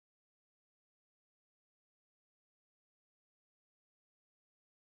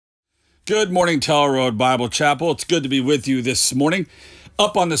Good morning, Tower Road Bible Chapel. It's good to be with you this morning.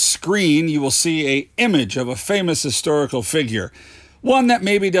 Up on the screen, you will see an image of a famous historical figure. One that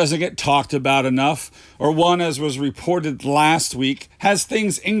maybe doesn't get talked about enough, or one, as was reported last week, has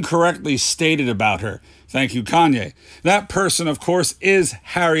things incorrectly stated about her. Thank you, Kanye. That person, of course, is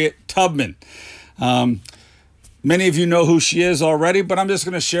Harriet Tubman. Many of you know who she is already, but I'm just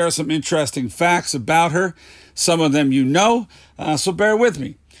going to share some interesting facts about her. Some of them you know, so bear with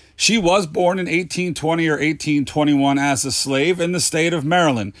me. She was born in 1820 or 1821 as a slave in the state of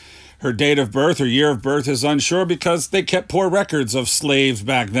Maryland. Her date of birth or year of birth is unsure because they kept poor records of slaves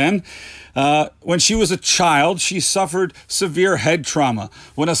back then. When she was a child, she suffered severe head trauma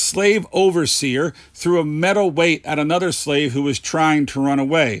when a slave overseer threw a metal weight at another slave who was trying to run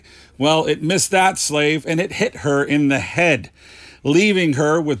away. Well, it missed that slave and it hit her in the head, leaving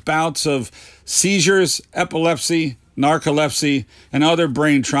her with bouts of seizures, epilepsy, narcolepsy, and other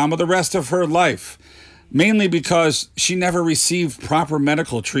brain trauma the rest of her life, mainly because she never received proper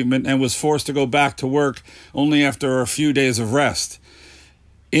medical treatment and was forced to go back to work only after a few days of rest.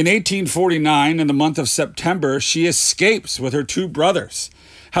 In 1849, in the month of September, she escapes with her two brothers.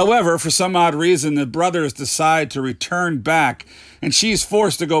 However, for some odd reason, the brothers decide to return back, and she's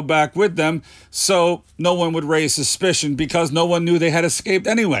forced to go back with them so no one would raise suspicion because no one knew they had escaped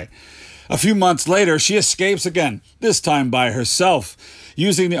anyway. A few months later, she escapes again, this time by herself,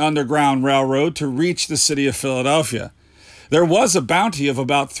 using the Underground Railroad to reach the city of Philadelphia. There was a bounty of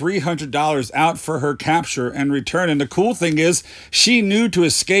about $300 out for her capture and return, and the cool thing is, she knew to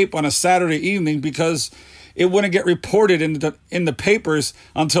escape on a Saturday evening because it wouldn't get reported in the papers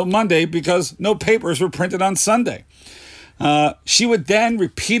until Monday because no papers were printed on Sunday. She would then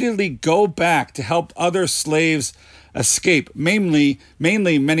repeatedly go back to help other slaves escape, mainly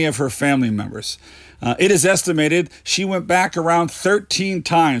many of her family members. It is estimated she went back around 13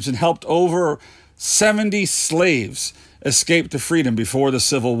 times and helped over 70 slaves escape to freedom before the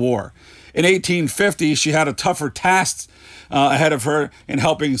Civil War. In 1850, she had a tougher task ahead of her in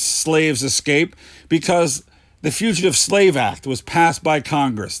helping slaves escape because the Fugitive Slave Act was passed by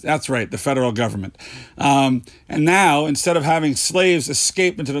Congress. That's right, the federal government. And now, instead of having slaves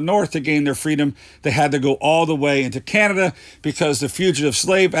escape into the north to gain their freedom, they had to go all the way into Canada because the Fugitive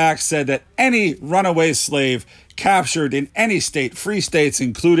Slave Act said that any runaway slave captured in any state, free states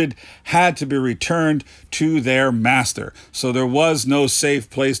included, had to be returned to their master. So there was no safe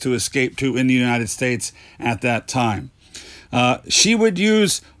place to escape to in the United States at that time. She would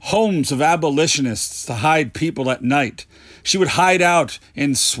use homes of abolitionists to hide people at night. She would hide out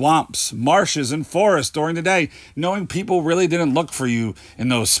in swamps, marshes, and forests during the day, knowing people really didn't look for you in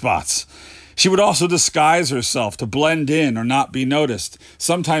those spots. She would also disguise herself to blend in or not be noticed,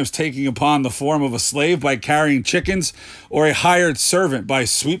 sometimes taking upon the form of a slave by carrying chickens or a hired servant by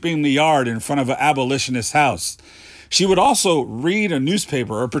sweeping the yard in front of an abolitionist's house. She would also read a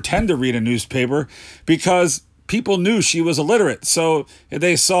newspaper or pretend to read a newspaper because people knew she was illiterate, so if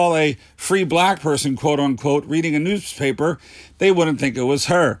they saw a free black person, quote unquote, reading a newspaper, they wouldn't think it was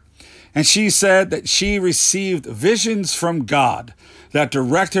her. And she said that she received visions from God that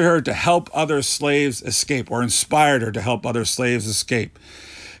directed her to help other slaves escape or inspired her to help other slaves escape.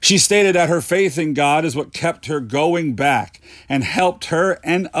 She stated that her faith in God is what kept her going back and helped her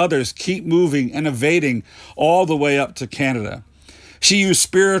and others keep moving and evading all the way up to Canada. She used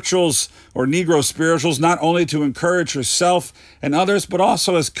spirituals or Negro spirituals not only to encourage herself and others, but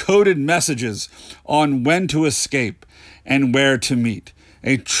also as coded messages on when to escape and where to meet.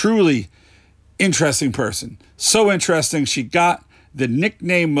 A truly interesting person. So interesting, she got the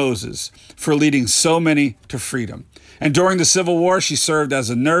nickname Moses for leading so many to freedom. And during the Civil War, she served as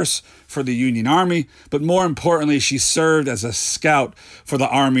a nurse for the Union Army, but more importantly, she served as a scout for the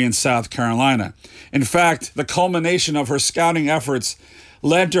Army in South Carolina. In fact, the culmination of her scouting efforts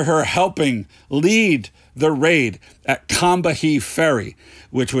led to her helping lead the raid at Combahee Ferry,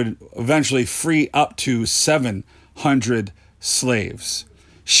 which would eventually free up to 700 slaves.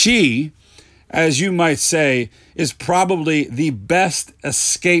 She, as you might say, is probably the best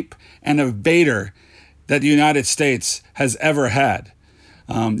escape and evader that the United States has ever had.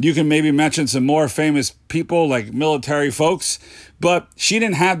 You can maybe mention some more famous people like military folks, but she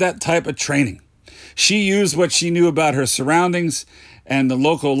didn't have that type of training. She used what she knew about her surroundings and the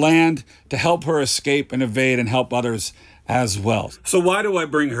local land to help her escape and evade and help others as well. So why do I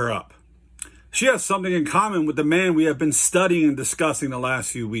bring her up? She has something in common with the man we have been studying and discussing the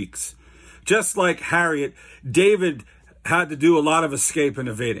last few weeks. Just like Harriet, David had to do a lot of escape and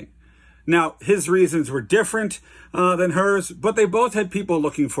evading. Now, his reasons were different than hers, but they both had people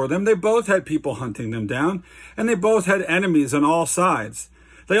looking for them. They both had people hunting them down, and they both had enemies on all sides.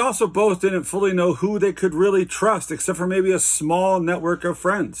 They also both didn't fully know who they could really trust, except for maybe a small network of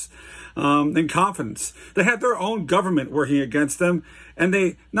friends and confidence. They had their own government working against them, and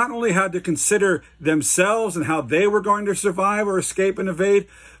they not only had to consider themselves and how they were going to survive or escape and evade,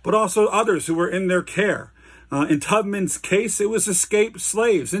 but also others who were in their care. In Tubman's case, it was escaped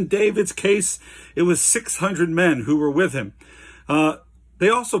slaves. In David's case, it was 600 men who were with him. They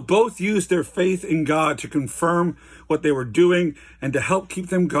also both used their faith in God to confirm what they were doing and to help keep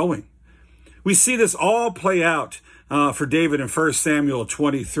them going. We see this all play out for David in 1 Samuel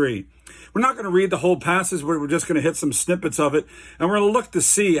 23. We're not going to read the whole passage, we're just going to hit some snippets of it, and we're going to look to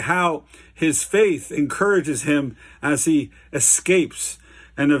see how his faith encourages him as he escapes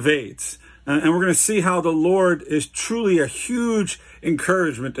and evades. And we're going to see how the Lord is truly a huge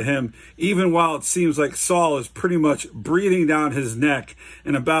encouragement to him, even while it seems like Saul is pretty much breathing down his neck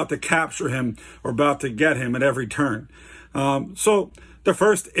and about to capture him or about to get him at every turn. So the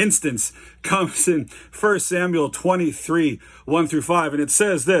first instance comes in 1 Samuel 23, 1 through 5, and it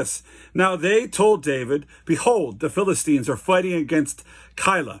says this: Now they told David, Behold, the Philistines are fighting against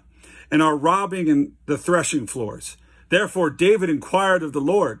Keilah and are robbing in the threshing floors. Therefore David inquired of the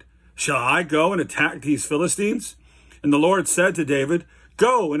Lord, Shall I go and attack these Philistines? And the Lord said to David,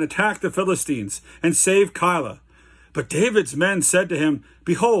 Go and attack the Philistines and save Keilah. But David's men said to him,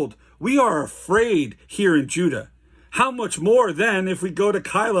 Behold, we are afraid here in Judah. How much more then if we go to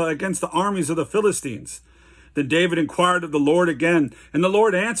Keilah against the armies of the Philistines? Then David inquired of the Lord again, and the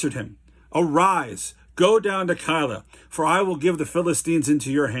Lord answered him, Arise, go down to Keilah, for I will give the Philistines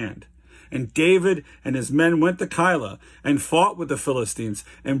into your hand. And David and his men went to Keilah and fought with the Philistines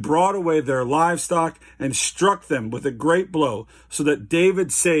and brought away their livestock and struck them with a great blow, so that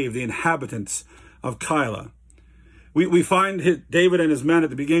David saved the inhabitants of Keilah. We find David and his men at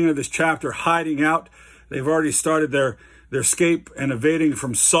the beginning of this chapter hiding out. They've already started their escape and evading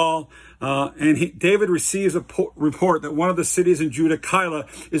from Saul. David receives a report that one of the cities in Judah, Keilah,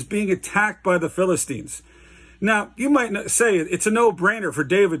 is being attacked by the Philistines. Now, you might say it's a no-brainer for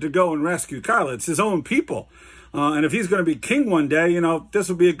David to go and rescue Keilah. It's his own people. And if he's going to be king one day, this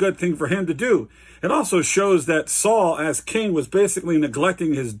would be a good thing for him to do. It also shows that Saul, as king, was basically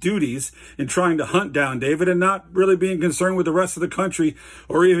neglecting his duties in trying to hunt down David and not really being concerned with the rest of the country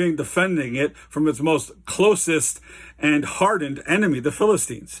or even defending it from its most closest and hardened enemy, the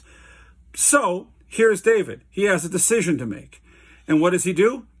Philistines. So, here's David. He has a decision to make. And what does he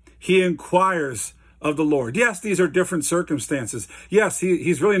do? He inquires of the Lord. Yes, these are different circumstances. Yes,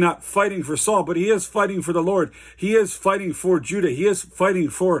 he's really not fighting for Saul, but he is fighting for the Lord. He is fighting for Judah. He is fighting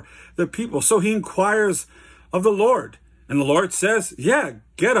for the people. So he inquires of the Lord. And the Lord says, yeah,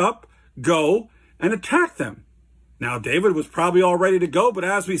 get up, go, and attack them. Now, David was probably all ready to go, but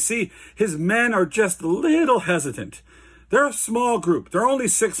as we see, his men are just a little hesitant. They're a small group. They're only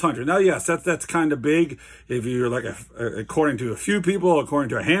 600. Now, yes, that's kind of big if you're like according to a few people, according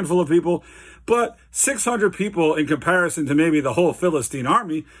to a handful of people. But 600 people in comparison to maybe the whole Philistine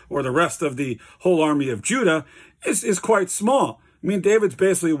army or the rest of the whole army of Judah is quite small. I mean, David's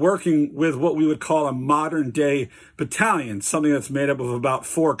basically working with what we would call a modern day battalion, something that's made up of about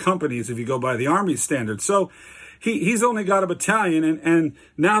 4 companies if you go by the army standard. So he's only got a battalion, and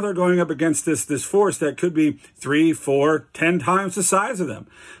now they're going up against this force that could be 3, 4, 10 times the size of them.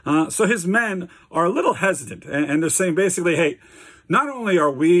 So his men are a little hesitant, and they're saying basically, hey, not only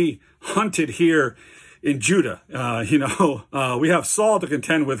are we hunted here in Judah, we have Saul to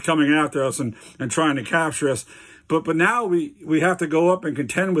contend with coming after us and trying to capture us. But now we have to go up and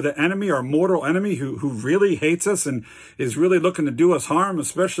contend with an enemy, our mortal enemy, who really hates us and is really looking to do us harm,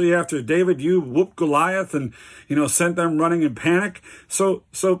 especially after David, you whooped Goliath and, sent them running in panic. So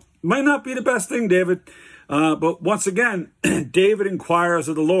might not be the best thing, David. But once again, David inquires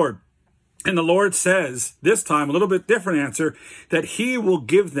of the Lord. And the Lord says, this time, a little bit different answer, that he will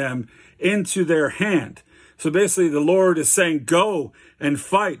give them into their hand. So basically, the Lord is saying, go and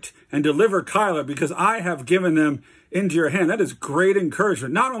fight and deliver Keilah because I have given them into your hand. That is great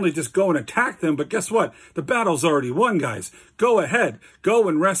encouragement. Not only just go and attack them, but guess what? The battle's already won, guys. Go ahead. Go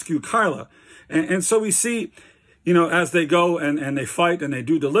and rescue Keilah. And so we see, as they go and they fight and they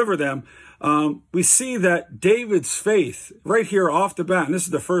do deliver them, we see that David's faith right here off the bat, and this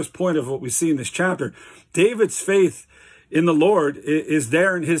is the first point of what we see in this chapter, David's faith in the Lord is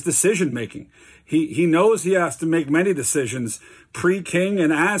there in his decision making. He knows he has to make many decisions, pre-king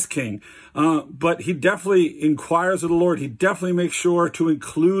and as king. But he definitely inquires of the Lord. He definitely makes sure to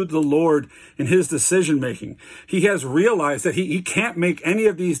include the Lord in his decision making. He has realized that he can't make any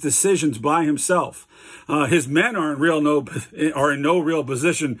of these decisions by himself. His men are in no real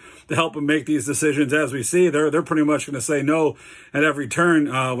position to help him make these decisions. As we see, they're pretty much going to say no at every turn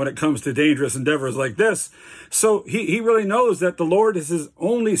when it comes to dangerous endeavors like this. So he really knows that the Lord is his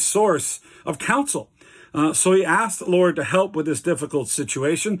only source of counsel. So he asked the Lord to help with this difficult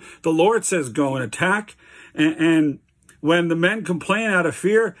situation. The Lord says, go and attack. And when the men complain out of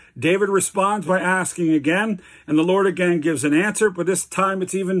fear, David responds by asking again, and the Lord again gives an answer, but this time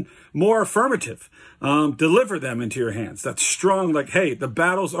it's even more affirmative. Deliver them into your hands. That's strong, like, hey, the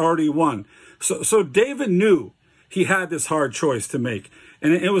battle's already won. So David knew he had this hard choice to make.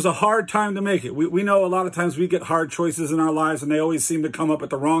 And it was a hard time to make it. We know a lot of times we get hard choices in our lives, and they always seem to come up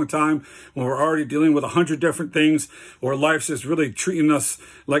at the wrong time when we're already dealing with 100 different things, or life's just really treating us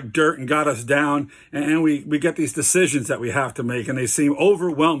like dirt and got us down. And we get these decisions that we have to make, and they seem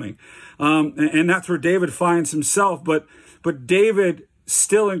overwhelming. And that's where David finds himself. But David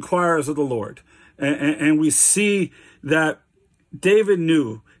still inquires of the Lord. And we see that David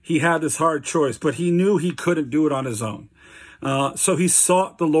knew he had this hard choice, but he knew he couldn't do it on his own. So he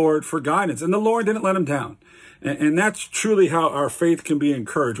sought the Lord for guidance, and the Lord didn't let him down. And that's truly how our faith can be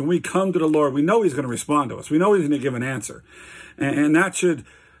encouraged. When we come to the Lord, we know he's going to respond to us. We know he's going to give an answer. And that should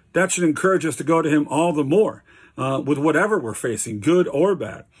encourage us to go to him all the more with whatever we're facing, good or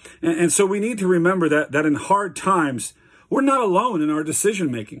bad. And so we need to remember that in hard times, we're not alone in our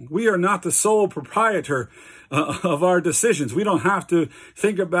decision making. We are not the sole proprietor of our decisions. We don't have to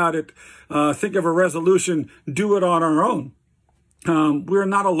think about it, think of a resolution, do it on our own. We're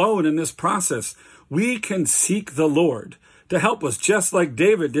not alone in this process. We can seek the Lord to help us, just like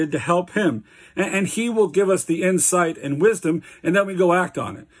David did to help him. And he will give us the insight and wisdom, and then we go act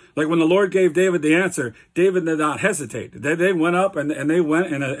on it. Like when the Lord gave David the answer, David did not hesitate. They went up and they went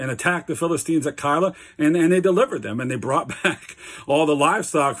and attacked the Philistines at Keilah, and they delivered them, and they brought back all the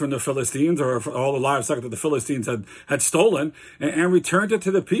livestock from the Philistines, or all the livestock that the Philistines had stolen, and returned it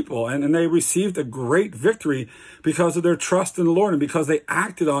to the people. And they received a great victory because of their trust in the Lord, and because they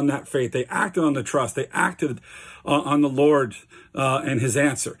acted on that faith. They acted on the trust. They acted on the Lord and his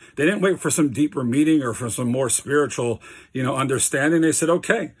answer. They didn't wait for some deeper meeting or for some more spiritual, understanding. They said,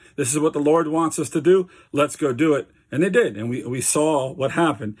 okay, this is what the Lord wants us to do. Let's go do it. And they did. And we saw what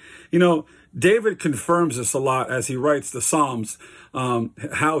happened. David confirms this a lot as he writes the Psalms,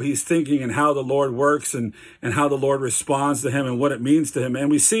 how he's thinking and how the Lord works and how the Lord responds to him and what it means to him. And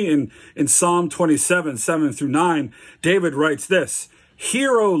we see in Psalm 27, 7-9, David writes this: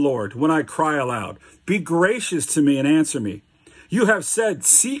 "Hear, O Lord, when I cry aloud. Be gracious to me and answer me. You have said,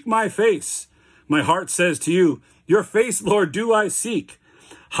 seek my face. My heart says to you, your face, Lord, do I seek.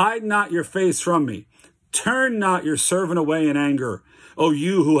 Hide not your face from me. Turn not your servant away in anger. O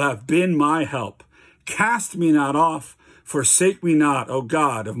you who have been my help. Cast me not off. Forsake me not, O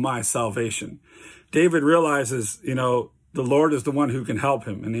God of my salvation." David realizes, the Lord is the one who can help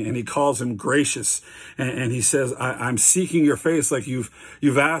him, and he calls him gracious, and he says, I'm seeking your face like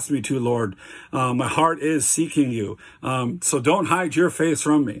you've asked me to, Lord. My heart is seeking you. So don't hide your face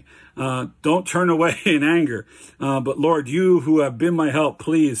from me. Don't turn away in anger. But Lord, you who have been my help,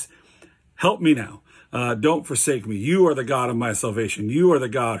 please help me now. Don't forsake me. You are the God of my salvation. You are the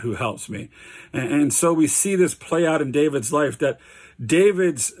God who helps me. And so we see this play out in David's life, that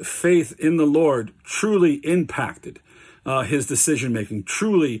David's faith in the Lord truly impacted his decision-making,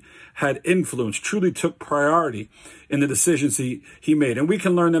 truly had influence, truly took priority in the decisions he made. And we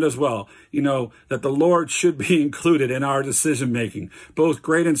can learn that as well, that the Lord should be included in our decision-making, both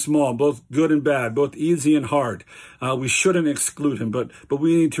great and small, both good and bad, both easy and hard. We shouldn't exclude him, but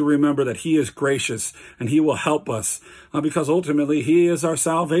we need to remember that he is gracious and he will help us because ultimately he is our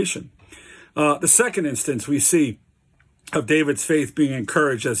salvation. The second instance we see of David's faith being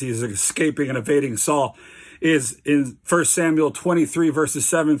encouraged as he's escaping and evading Saul is in 1 Samuel 23, verses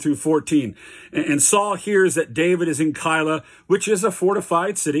 7-14. And Saul hears that David is in Keilah, which is a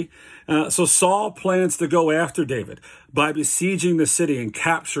fortified city. So Saul plans to go after David by besieging the city and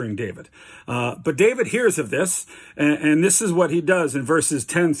capturing David. But David hears of this, and this is what he does in verses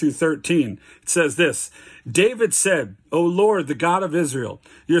 10-13. It says this: David said, O Lord, the God of Israel,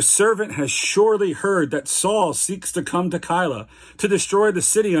 your servant has surely heard that Saul seeks to come to Keilah to destroy the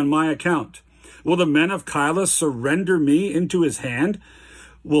city on my account. Will the men of Keilah surrender me into his hand?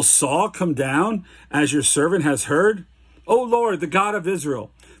 Will Saul come down as your servant has heard? O Lord, the God of Israel,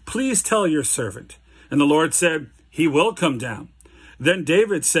 please tell your servant. And the Lord said, he will come down. Then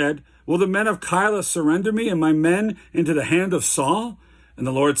David said, Will the men of Keilah surrender me and my men into the hand of Saul? And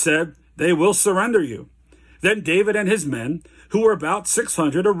the Lord said, They will surrender you. Then David and his men, who were about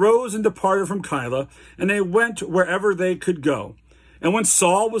 600, arose and departed from Keilah, and they went wherever they could go. And when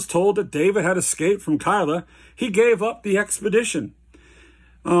Saul was told that David had escaped from Keilah, he gave up the expedition.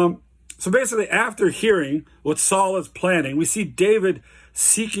 So basically, after hearing what Saul is planning, we see David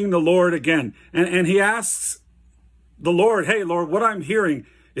seeking the Lord again. And he asks the Lord, Hey, Lord, what I'm hearing,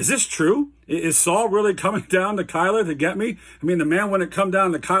 is this true? Is Saul really coming down to Keilah to get me? I mean, the man wouldn't come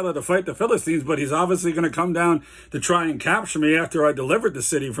down to Keilah to fight the Philistines, but he's obviously going to come down to try and capture me after I delivered the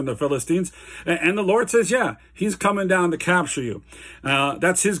city from the Philistines. And the Lord says, yeah, he's coming down to capture you.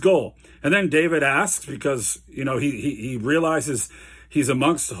 That's his goal. And then David asks, because, he realizes he's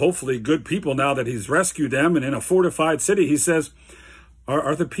amongst hopefully good people now that he's rescued them and in a fortified city. He says,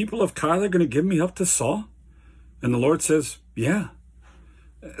 are the people of Keilah going to give me up to Saul? And the Lord says, yeah.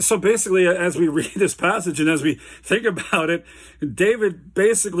 So basically, as we read this passage and as we think about it, David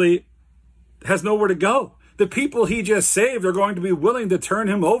basically has nowhere to go. The people he just saved are going to be willing to turn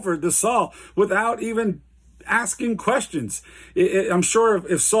him over to Saul without even asking questions. I'm sure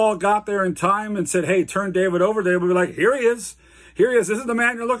if Saul got there in time and said, hey, turn David over, they would be like, here he is. Here he is. This is the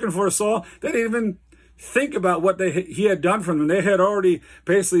man you're looking for, Saul. They didn't even think about what he had done for them. They had already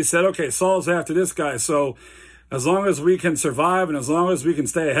basically said, okay, Saul's after this guy. So as long as we can survive and as long as we can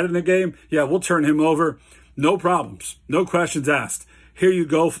stay ahead in the game, yeah, we'll turn him over. No problems. No questions asked. Here you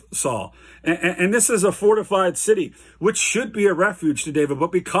go, Saul. And this is a fortified city, which should be a refuge to David.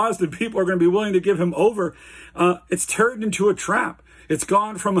 But because the people are going to be willing to give him over, it's turned into a trap. It's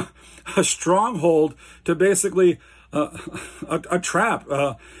gone from a stronghold to basically a trap,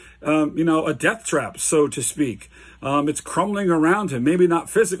 a death trap, so to speak. It's crumbling around him, maybe not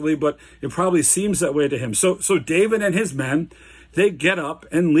physically, but it probably seems that way to him. So David and his men, they get up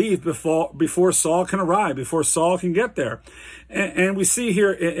and leave before Saul can arrive, before Saul can get there. And we see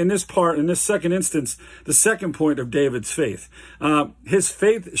here in this part, in this second instance, the second point of David's faith. His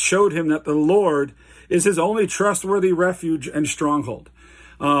faith showed him that the Lord is his only trustworthy refuge and stronghold.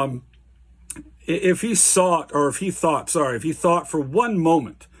 If he thought for one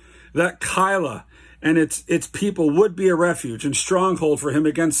moment that Keilah and its people would be a refuge and stronghold for him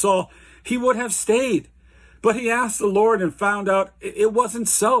against Saul, he would have stayed. But he asked the Lord and found out it wasn't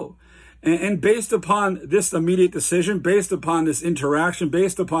so. And based upon this immediate decision, based upon this interaction,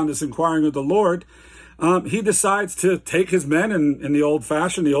 based upon this inquiring of the Lord, he decides to take his men, and in the old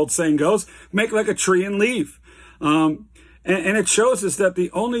fashion, the old saying goes, make like a tree and leave. And it shows us that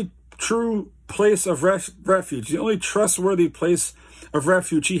the only true place of refuge, the only trustworthy place of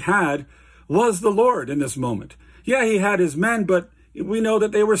refuge he had was the Lord in this moment. Yeah, he had his men, but we know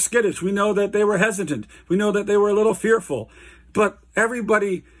that they were skittish. We know that they were hesitant. We know that they were a little fearful. But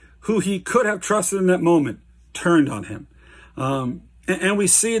everybody who he could have trusted in that moment turned on him. And we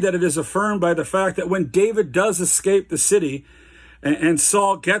see that it is affirmed by the fact that when David does escape the city and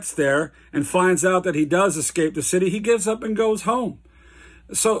Saul gets there and finds out that he does escape the city, he gives up and goes home.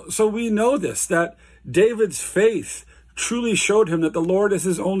 So we know this, that David's faith truly showed him that the Lord is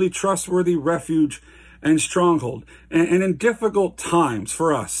his only trustworthy refuge and stronghold. And in difficult times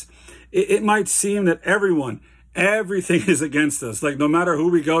for us, it might seem that everything is against us. Like no matter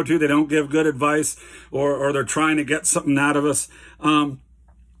who we go to, they don't give good advice or they're trying to get something out of us.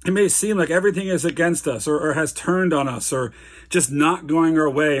 It may seem like everything is against us or has turned on us or just not going our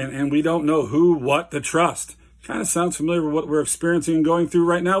way. And we don't know what to trust. Kind of sounds familiar with what we're experiencing and going through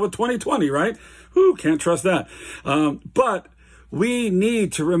right now with 2020, right? Can't trust that. But we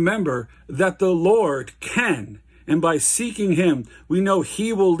need to remember that the Lord can, and by seeking him, we know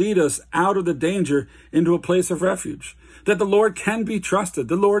he will lead us out of the danger into a place of refuge. That the Lord can be trusted.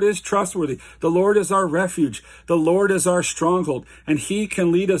 The Lord is trustworthy. The Lord is our refuge. The Lord is our stronghold, and he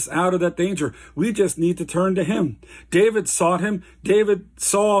can lead us out of that danger. We just need to turn to him. David sought him. David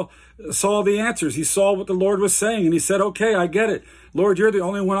saw the answers. He saw what the Lord was saying, and he said, okay, I get it. Lord, you're the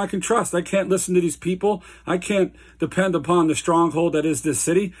only one I can trust. I can't listen to these people. I can't depend upon the stronghold that is this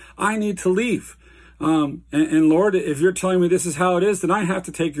city. I need to leave. And Lord, if you're telling me this is how it is, then I have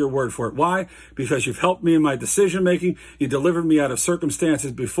to take your word for it. Why? Because you've helped me in my decision making. You delivered me out of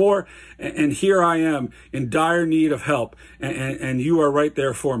circumstances before. And here I am in dire need of help. And you are right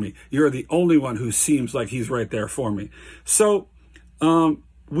there for me. You're the only one who seems like he's right there for me. So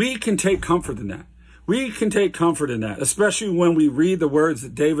we can take comfort in that. We can take comfort in that, especially when we read the words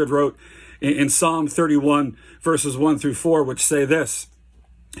that David wrote in Psalm 31, verses 1 through 4, which say this: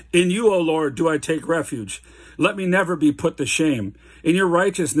 In you, O Lord, do I take refuge. Let me never be put to shame. In your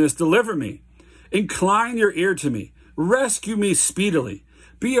righteousness, deliver me. Incline your ear to me. Rescue me speedily.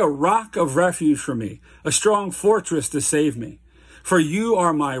 Be a rock of refuge for me, a strong fortress to save me. For you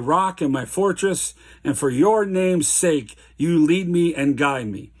are my rock and my fortress, and for your name's sake, you lead me and guide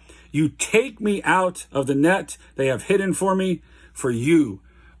me. You take me out of the net they have hidden for me, for you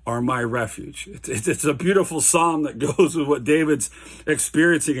are my refuge. It's a beautiful psalm that goes with what David's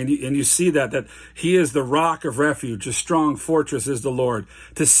experiencing. And you see that he is the rock of refuge. A strong fortress is the Lord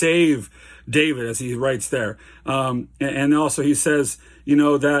to save David, as he writes there. And also he says,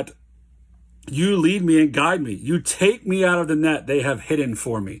 that you lead me and guide me. You take me out of the net they have hidden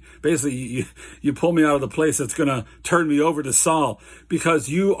for me. Basically, you pull me out of the place that's going to turn me over to Saul, because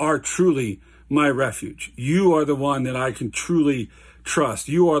you are truly my refuge. You are the one that I can truly trust.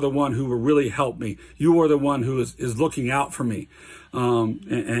 You are the one who will really help me. You are the one who is looking out for me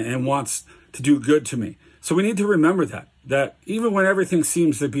and wants to do good to me. So we need to remember that even when everything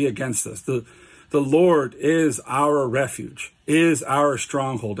seems to be against us, the Lord is our refuge, is our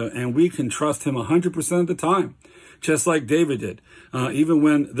stronghold, and we can trust him 100% of the time, just like David did. Even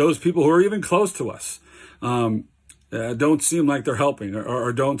when those people who are even close to us don't seem like they're helping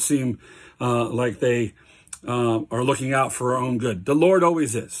or don't seem like they are looking out for our own good. The Lord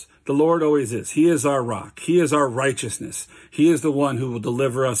always is. The Lord always is. He is our rock. He is our righteousness. He is the one who will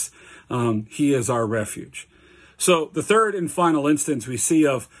deliver us. He is our refuge. So the third and final instance we see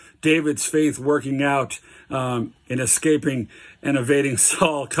of David's faith working out in escaping and evading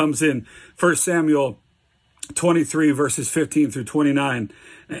Saul comes in 1 Samuel 23, verses 15 through 29.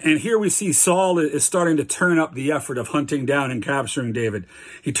 And here we see Saul is starting to turn up the effort of hunting down and capturing David.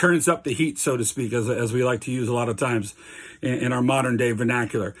 He turns up the heat, so to speak, as we like to use a lot of times in our modern day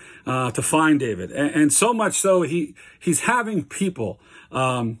vernacular, to find David. And so much so, he's having people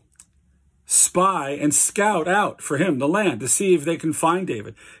spy and scout out for him the land to see if they can find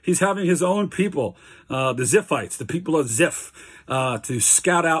David. He's having his own people, the Ziphites, the people of Ziph, to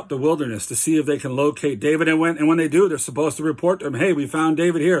scout out the wilderness to see if they can locate David. And when they do, they're supposed to report to him, hey, we found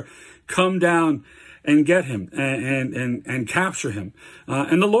David here. Come down and get him and capture him.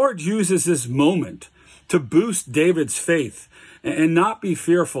 And the Lord uses this moment to boost David's faith and not be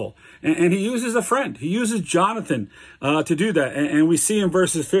fearful. And he uses a friend. He uses Jonathan to do that. And we see in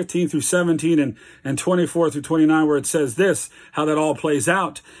verses 15 through 17 and 24 through 29 where it says this, how that all plays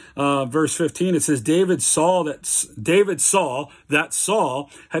out. Verse 15, it says, David saw that Saul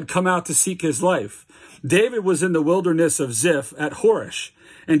had come out to seek his life. David was in the wilderness of Ziph at Horish.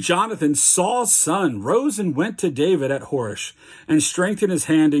 And Jonathan, Saul's son, rose and went to David at Horish and strengthened his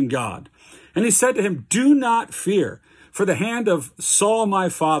hand in God. And he said to him, do not fear, for the hand of Saul my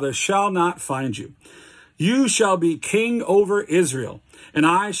father shall not find you. You shall be king over Israel, and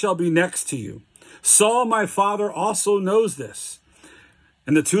I shall be next to you. Saul my father also knows this.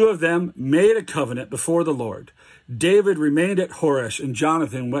 And the two of them made a covenant before the Lord. David remained at Horish, and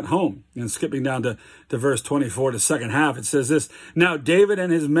Jonathan went home. And skipping down to verse 24, the second half, it says this, now David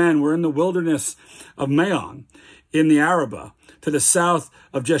and his men were in the wilderness of Maon, in the Arabah, to the south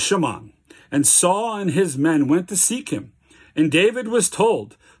of Jeshimon. And Saul and his men went to seek him. And David was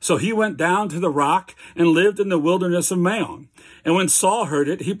told. So he went down to the rock and lived in the wilderness of Maon. And when Saul heard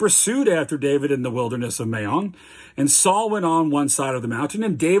it, he pursued after David in the wilderness of Maon. And Saul went on one side of the mountain,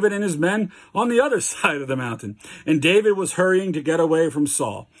 and David and his men on the other side of the mountain. And David was hurrying to get away from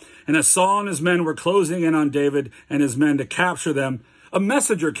Saul. And as Saul and his men were closing in on David and his men to capture them, a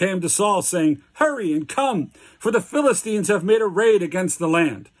messenger came to Saul saying, hurry and come, for the Philistines have made a raid against the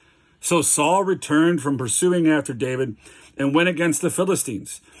land. So Saul returned from pursuing after David and went against the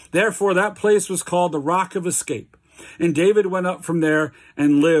Philistines. Therefore, that place was called the Rock of Escape. And David went up from there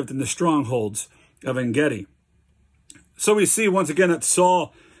and lived in the strongholds of En-gedi. So we see once again that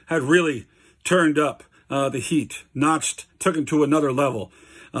Saul had really turned up the heat, took him to another level,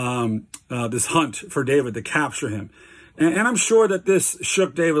 this hunt for David to capture him. And I'm sure that this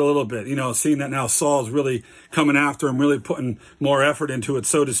shook David a little bit, seeing that now Saul's really coming after him, really putting more effort into it,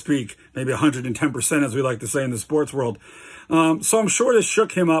 so to speak, maybe 110%, as we like to say in the sports world. So I'm sure this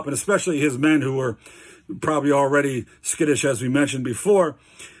shook him up, and especially his men who were probably already skittish, as we mentioned before.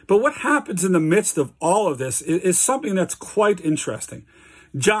 But what happens in the midst of all of this is something that's quite interesting.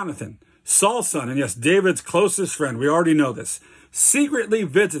 Jonathan, Saul's son, and yes, David's closest friend, we already know this, secretly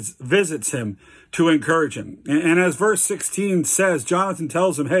visits him to encourage him. And as verse 16 says, Jonathan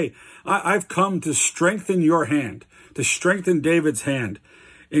tells him, hey, I've come to strengthen your hand, to strengthen David's hand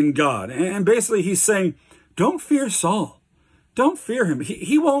in God. And basically he's saying, don't fear Saul. Don't fear him.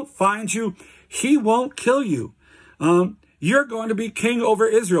 He won't find you. He won't kill you. You're going to be king over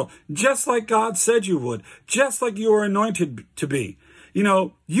Israel, just like God said you would, just like you were anointed to be. You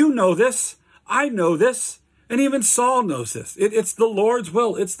know this. I know this. And even Saul knows this. It's the Lord's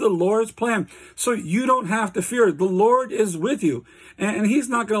will. It's the Lord's plan. So you don't have to fear. The Lord is with you. And he's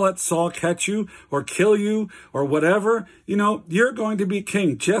not going to let Saul catch you or kill you or whatever. You're going to be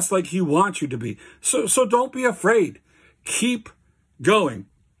king just like he wants you to be. So don't be afraid. Keep going.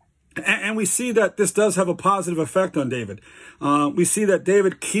 And we see that this does have a positive effect on David. We see that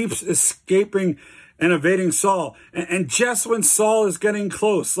David keeps escaping and evading Saul. And just when Saul is getting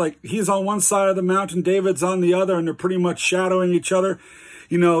close, like he's on one side of the mountain, David's on the other, and they're pretty much shadowing each other.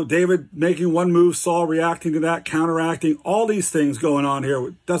 David making one move, Saul reacting to that, counteracting, all these things going on here.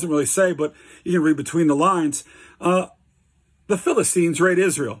 It doesn't really say, but you can read between the lines. The Philistines raid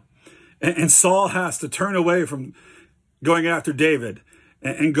Israel. And Saul has to turn away from going after David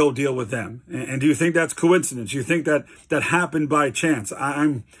and go deal with them. And do you think that's coincidence? You think that happened by chance?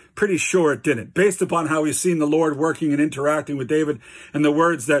 I'm pretty sure it didn't. Based upon how we've seen the Lord working and interacting with David and the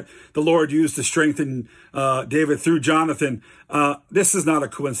words that the Lord used to strengthen David through Jonathan, this is not a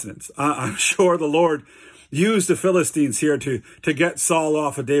coincidence. I'm sure the Lord used the Philistines here to get Saul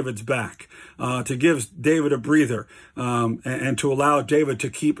off of David's back, to give David a breather, and to allow David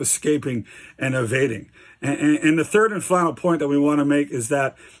to keep escaping and evading. And the third and final point that we want to make is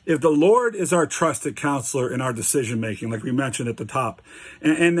that if the Lord is our trusted counselor in our decision making, like we mentioned at the top,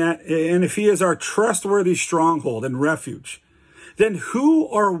 and if he is our trustworthy stronghold and refuge, then who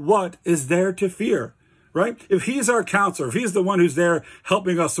or what is there to fear? Right? If he's our counselor, if he's the one who's there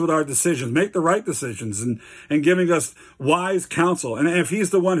helping us with our decisions, make the right decisions and giving us wise counsel. And if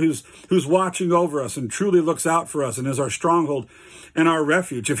he's the one who's watching over us and truly looks out for us and is our stronghold and our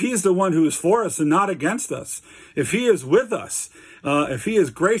refuge, if he's the one who is for us and not against us, if he is with us, if he is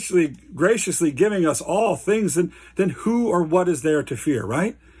graciously giving us all things, then who or what is there to fear,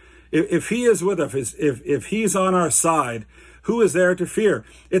 right? If he is with us, if he's on our side, who is there to fear?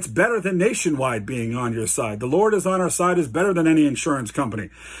 It's better than Nationwide being on your side. The Lord is on our side is better than any insurance company.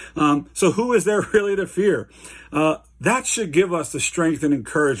 So who is there really to fear? That should give us the strength and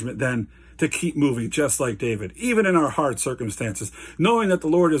encouragement then to keep moving, just like David, even in our hard circumstances, knowing that the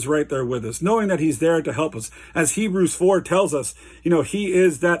Lord is right there with us, knowing that he's there to help us. As Hebrews 4 tells us, he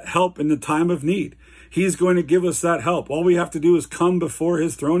is that help in the time of need. He's going to give us that help. All we have to do is come before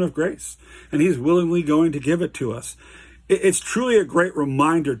his throne of grace, and he's willingly going to give it to us. It's truly a great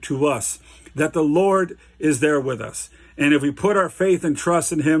reminder to us that the Lord is there with us. And if we put our faith and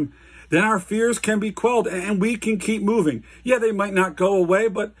trust in him, then our fears can be quelled and we can keep moving. Yeah, they might not go away,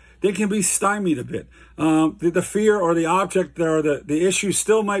 but they can be stymied a bit. The fear or the object or the issue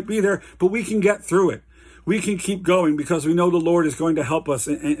still might be there, but we can get through it. We can keep going because we know the Lord is going to help us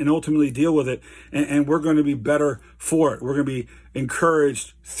and ultimately deal with it. And we're going to be better for it. We're going to be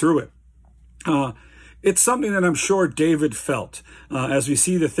encouraged through it. It's something that I'm sure David felt as we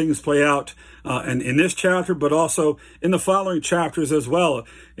see the things play out and in this chapter, but also in the following chapters as well,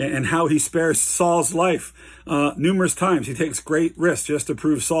 and how he spares Saul's life numerous times. He takes great risks just to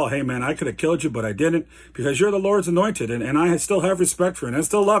prove Saul, hey man, I could have killed you, but I didn't because you're the Lord's anointed, and I still have respect for you, and I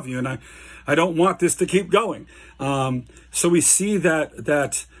still love you, and I don't want this to keep going. So we see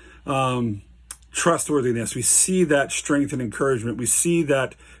that trustworthiness. We see that strength and encouragement. We see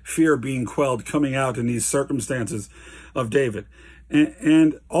that fear being quelled coming out in these circumstances of David.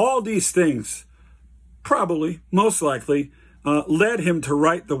 And all these things probably, most likely, led him to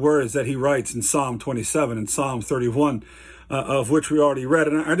write the words that he writes in Psalm 27 and Psalm 31, of which we already read.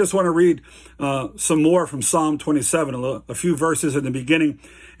 And I just want to read some more from Psalm 27, a few verses in the beginning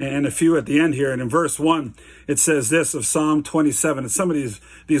and a few at the end here. And in verse 1, it says this of Psalm 27, and some of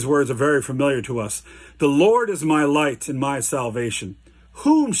these words are very familiar to us. The Lord is my light and my salvation.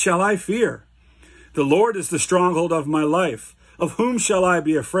 Whom shall I fear? The Lord is the stronghold of my life. Of whom shall I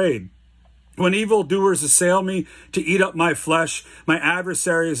be afraid? When evildoers assail me to eat up my flesh, my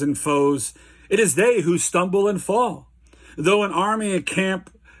adversaries and foes, it is they who stumble and fall. Though an army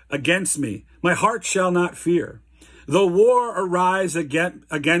encamp against me, my heart shall not fear. Though war arise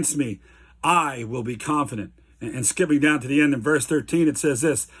against me, I will be confident. And skipping down to the end in verse 13, it says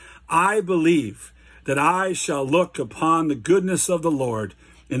this, I believe that I shall look upon the goodness of the Lord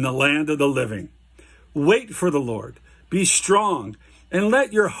in the land of the living. Wait for the Lord, be strong, and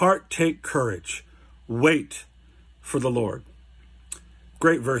let your heart take courage. Wait for the Lord.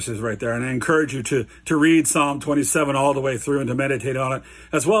 Great verses right there. And I encourage you to read Psalm 27 all the way through and to meditate on it,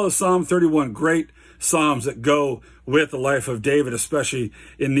 as well as Psalm 31. Great Psalms that go with the life of David, especially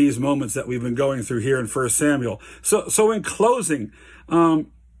in these moments that we've been going through here in 1 Samuel. So in closing,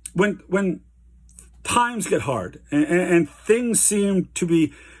 when times get hard and things seem to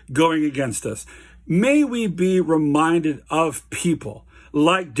be going against us, may we be reminded of people,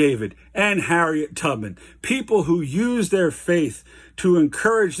 like David and Harriet Tubman, people who use their faith to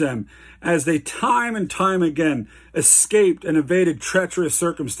encourage them as they time and time again escaped and evaded treacherous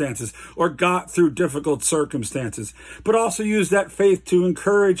circumstances or got through difficult circumstances, but also used that faith to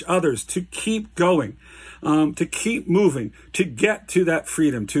encourage others to keep going, to keep moving, to get to that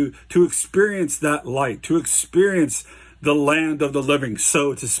freedom, to experience that light, to experience the land of the living,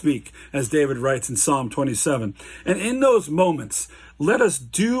 so to speak, as David writes in Psalm 27. And in those moments, let us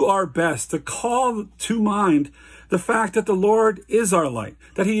do our best to call to mind the fact that the Lord is our light,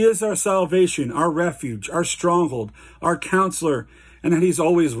 that he is our salvation, our refuge, our stronghold, our counselor, and that he's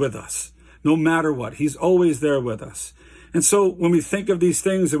always with us. No matter what, he's always there with us. And so when we think of these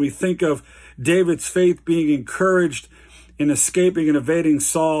things and we think of David's faith being encouraged in escaping and evading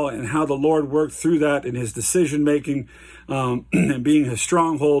Saul and how the Lord worked through that in his decision making, and being his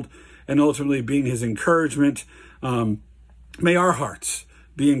stronghold and ultimately being his encouragement, may our hearts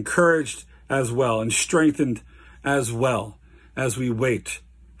be encouraged as well and strengthened as well as we wait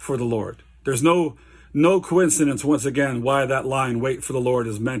for the Lord. There's no coincidence, once again, why that line, wait for the Lord,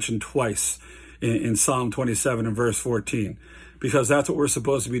 is mentioned twice in Psalm 27 and verse 14, because that's what we're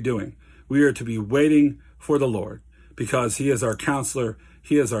supposed to be doing. We are to be waiting for the Lord because he is our counselor,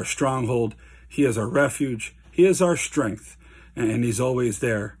 he is our stronghold, he is our refuge, he is our strength, and he's always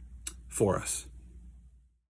there for us.